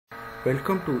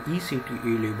Welcome to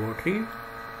ECTE laboratory.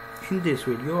 In this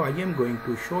video I am going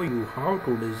to show you how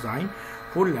to design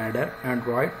full adder and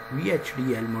write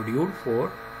VHDL module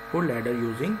for full adder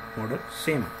using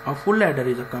ModelSim. A full adder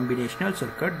is a combinational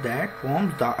circuit that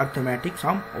forms the arithmetic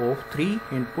sum of 3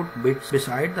 input bits.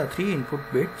 Beside the 3 input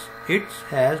bits, it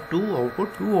has 2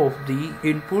 outputs. 2 of the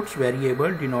inputs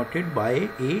variable denoted by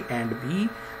A and B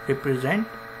represent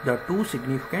the 2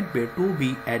 significant bits to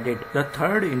be added. The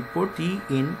third input C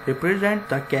in represents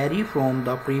the carry from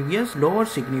the previous lower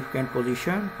significant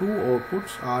position. 2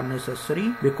 outputs are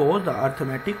necessary because the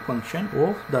arithmetic function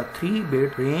of the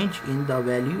 3-bit range in the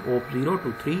value of 0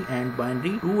 to 3 and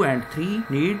binary 2 and 3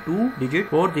 need 2 digits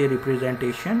for their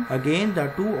representation. Again, the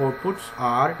 2 outputs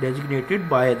are designated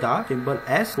by the symbol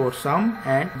S for sum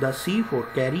and the C for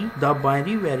carry. The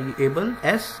binary variable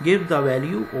S gives the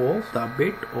value of the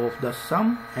bit of the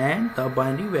sum and the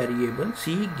binary variable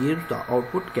C gives the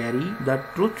output carry. The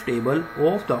truth table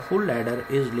of the full adder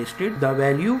is listed. The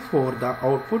value for the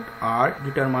output are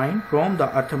determined from the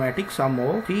arithmetic sum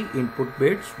of 3 input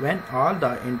bits. When all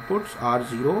the inputs are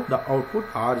 0, the output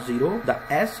are 0. The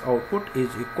S output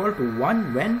is equal to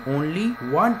 1 when only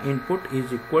one input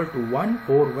is equal to 1,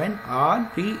 or when all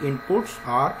 3 inputs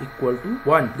are equal to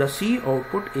 1. The C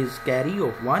output is carry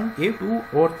of 1 if 2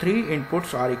 or 3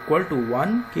 inputs are equal to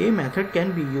 1. K method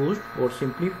can be used for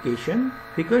simplification.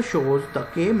 Figure shows the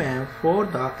K map for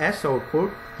the S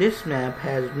output. This map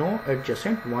has no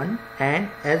adjacent 1 and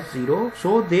S0,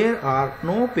 so there are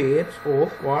no pairs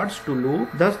of quads to loop.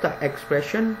 Thus the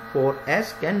expression for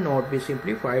S cannot be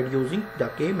simplified using the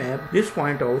K map. This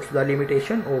points out the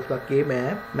limitation of the K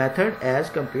map method as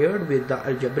compared with the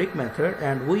algebraic method,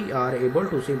 and we are able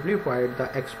to simplify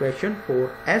the expression for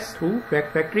S through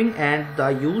factoring and the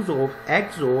use of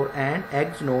XOR and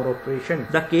XNOR operation.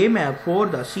 The K map for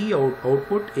the C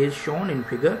output is shown in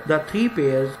figure. The 3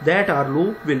 pairs that are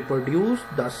looped will produce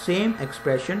the same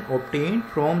expression obtained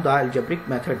from the algebraic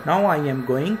method. Now I am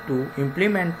going to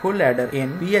implement full adder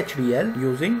in VHDL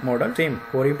using ModelSim.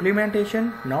 For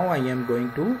implementation, now I am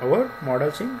going to our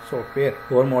ModelSim software.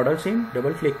 For ModelSim,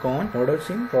 double click on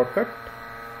ModelSim shortcut.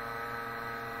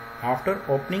 After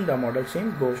opening the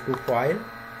ModelSim, goes to File,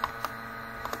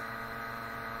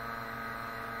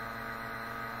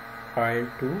 File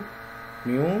to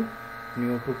New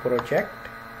to Project.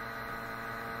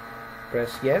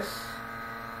 Press yes.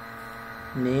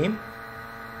 Name.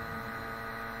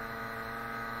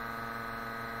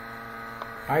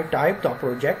 I type the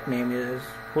project name is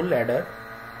full adder.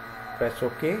 Press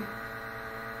OK.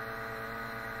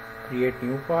 Create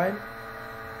new file.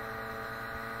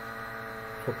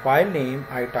 So file name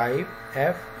I type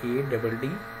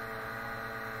FADD.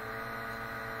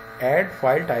 Add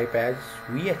file type as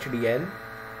VHDL.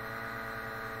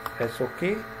 Press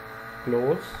OK.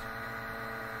 Close.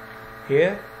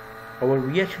 Here our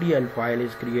VHDL file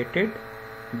is created.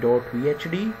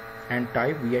 .vhd and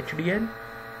type VHDL.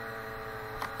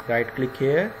 Right click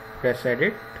here, press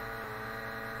edit.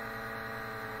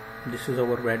 This is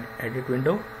our edit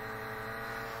window.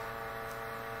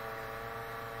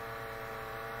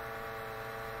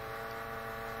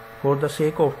 For the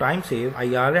sake of time save,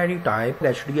 I already typed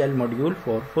HDL module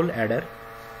for full adder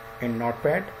in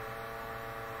Notepad.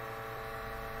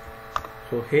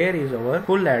 So here is our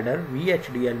full adder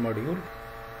VHDL module.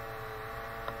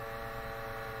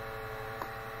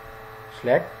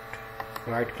 Select,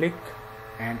 right click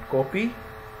and copy.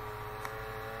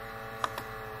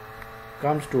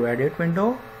 Comes to edit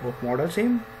window of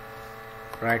ModelSim.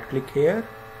 Right click here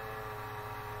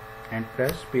and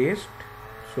press paste,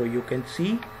 so you can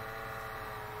see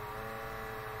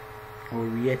our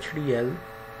VHDL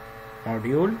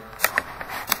module.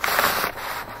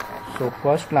 So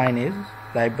first line is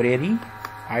library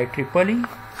IEEE,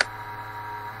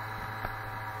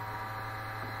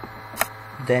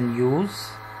 then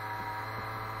use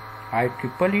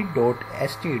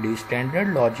IEEE.std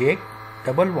standard logic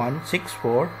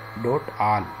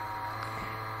 1164.all.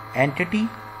 Entity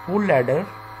full adder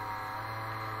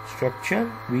structure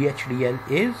VHDL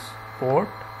is port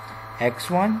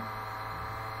X1,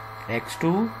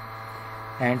 X2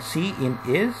 and C in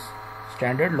is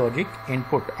standard logic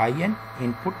input, IN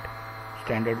input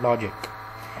standard logic.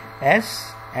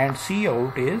 S and C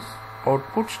out is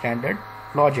output standard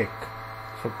logic.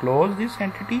 So close this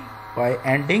entity by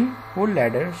ending full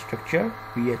adder structure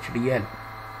VHDL.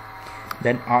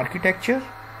 Then architecture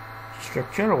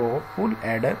structure of full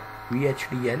adder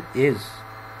VHDL is.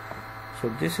 So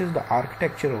this is the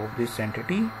architecture of this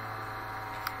entity.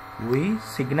 We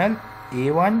signal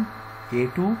A1,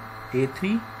 A2,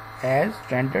 A3 as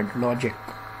standard logic.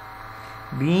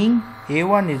 Being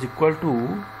A1 is equal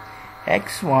to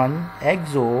x1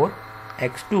 XOR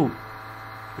x2.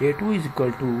 a2 is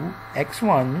equal to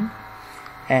x1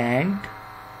 and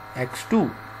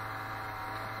x2.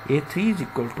 a3 is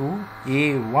equal to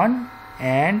a1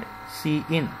 and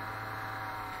cin.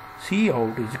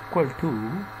 cout is equal to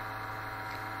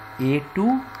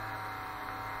a2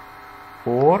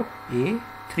 or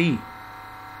a3,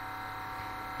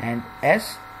 and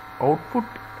s output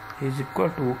is equal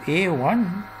to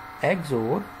a1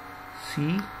 XOR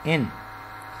cin,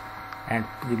 and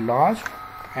the last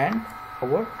and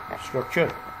our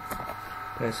structure.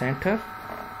 Press enter.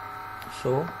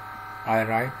 So I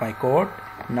write my code.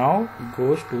 Now it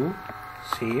goes to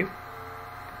save,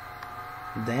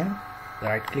 then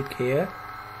right click here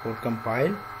for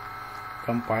compile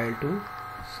to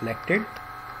selected.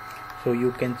 So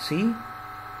you can see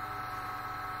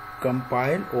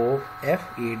compile of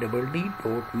FADD.VHD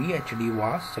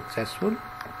was successful,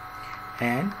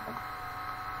 and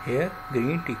here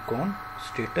green tick on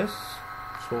status.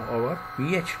 So our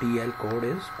VHDL code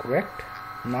is correct.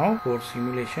 Now for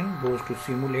simulation, goes to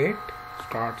simulate,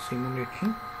 start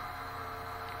simulating,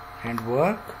 and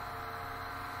work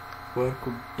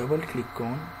to double click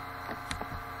on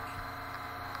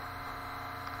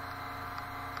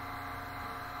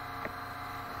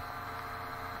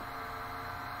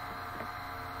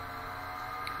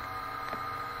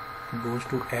goes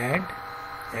to add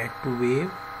to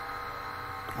wave,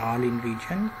 all in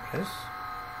region, press.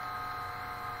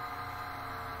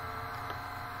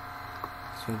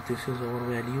 So this is our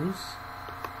values.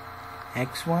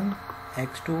 x1,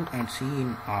 x2 and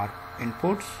cin are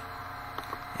inputs,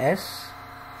 s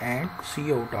and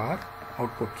cout are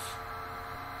outputs.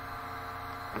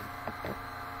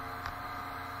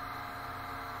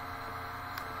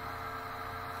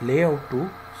 Layout to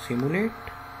simulate,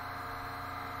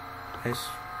 press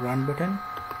run button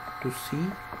to see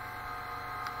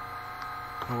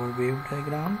our wave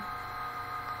diagram.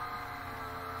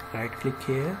 Right click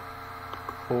here,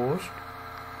 post,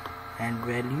 and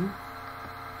value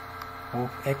of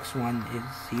x1 is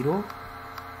 0.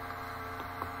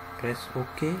 Press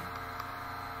OK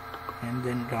and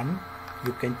then run.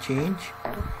 You can change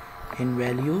in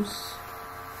values.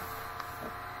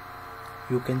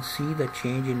 You can see the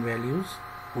change in values.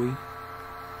 We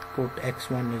put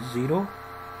x1 is 0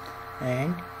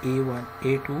 and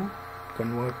a2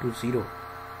 convert to 0.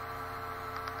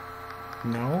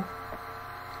 Now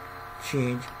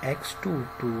change x2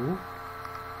 to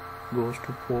goes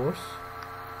to force,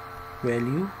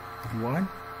 value 1.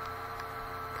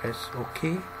 Press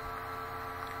OK.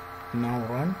 Now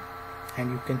run,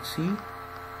 and you can see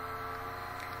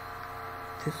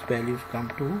this values come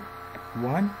to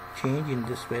 1, change in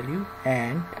this value,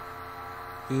 and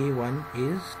a1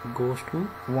 is goes to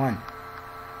 1.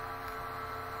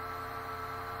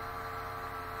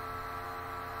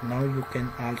 Now you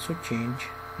can also change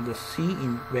the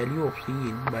cin value of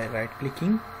cin by right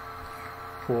clicking,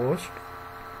 forced,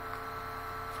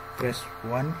 press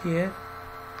 1 here,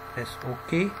 press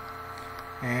OK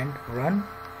and run.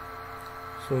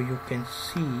 So you can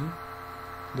see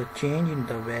the change in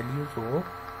the values of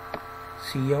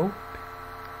cout,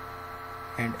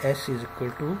 and s is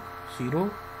equal to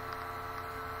 0.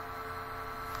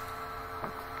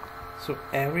 So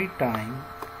every time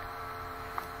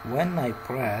when I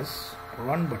press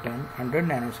run button, 100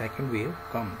 nanosecond wave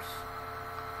comes.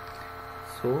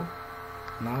 So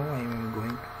now I am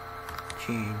going to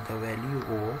change the value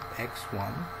of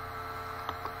x1,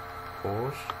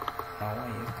 force. Now I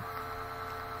am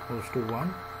goes to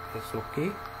 1, press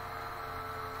OK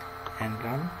and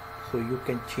run. So you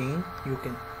can change,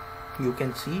 you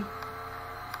can see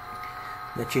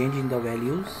the change in the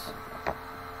values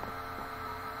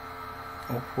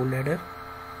of full adder.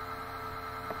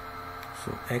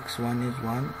 So x1 is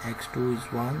 1, x2 is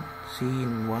 1,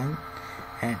 cin 1,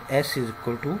 and s is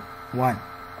equal to 1,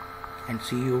 and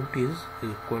cout is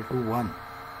equal to 1.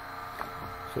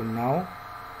 So now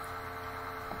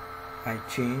I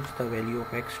change the value of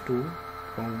x2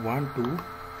 from 1 to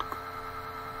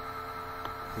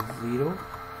 0.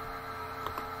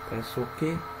 Press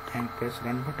OK and press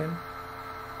run button.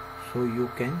 So you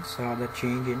can saw the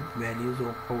change in values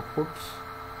of outputs.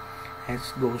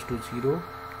 S goes to 0,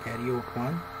 carry out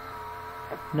 1.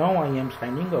 Now I am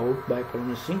signing out by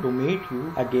promising to meet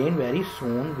you again very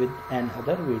soon with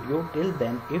another video. Till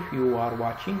then, if you are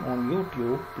watching on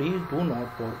YouTube, please do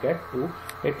not forget to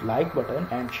hit like button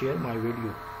and share my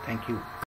video. Thank you.